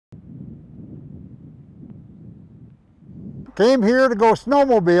Came here to go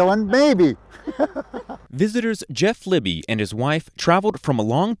snowmobiling, maybe. Visitors Jeff Libby and his wife traveled from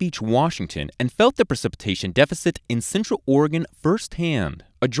Long Beach, Washington, and felt the precipitation deficit in Central Oregon firsthand.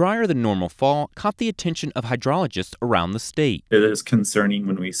 A drier than normal fall caught the attention of hydrologists around the state. It is concerning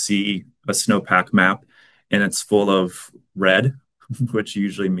when we see a snowpack map and it's full of red, which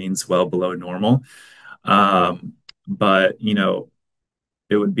usually means well below normal. But,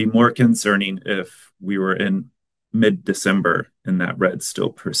 it would be more concerning if we were in mid-December and that red still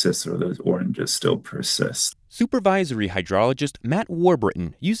persists or those oranges still persist. Supervisory hydrologist Matt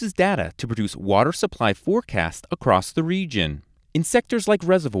Warburton uses data to produce water supply forecasts across the region. In sectors like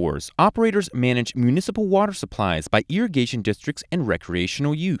reservoirs, operators manage municipal water supplies by irrigation districts and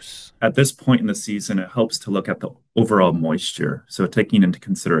recreational use. At this point in the season, it helps to look at the overall moisture, so taking into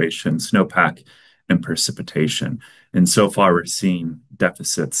consideration snowpack and precipitation. And so far, we're seeing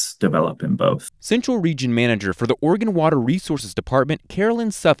deficits develop in both. Central Region Manager for the Oregon Water Resources Department,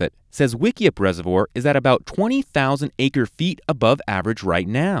 Carolyn Suffett, says Wikiup Reservoir is at about 20,000 acre-feet above average right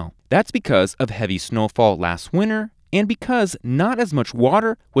now. That's because of heavy snowfall last winter and because not as much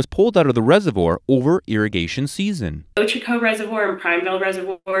water was pulled out of the reservoir over irrigation season. Ochoco Reservoir and Prineville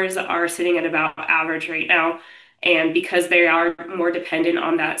reservoirs are sitting at about average right now. And because they are more dependent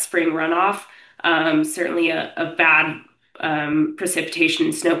on that spring runoff, certainly a bad precipitation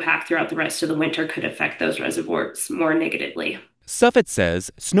and snowpack throughout the rest of the winter could affect those reservoirs more negatively. Suffett says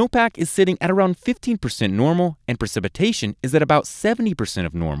snowpack is sitting at around 15% normal and precipitation is at about 70%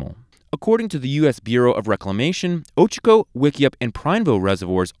 of normal. According to the U.S. Bureau of Reclamation, Ochoco, Wikiup, and Prineville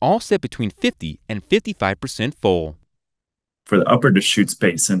reservoirs all sit between 50 and 55% full. For the upper Deschutes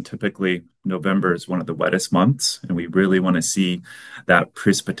Basin, typically November is one of the wettest months, and we really want to see that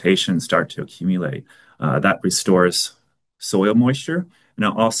precipitation start to accumulate. That restores soil moisture, and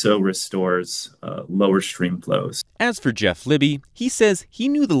it also restores lower stream flows. As for Jeff Libby, he says he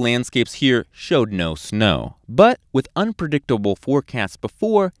knew the landscapes here showed no snow. But with unpredictable forecasts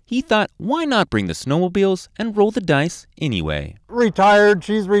before, he thought, why not bring the snowmobiles and roll the dice anyway? Retired,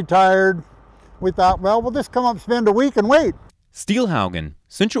 she's retired. We thought, well, we'll just come up, spend a week and wait. Steele Haugen,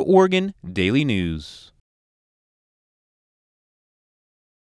 Central Oregon Daily News.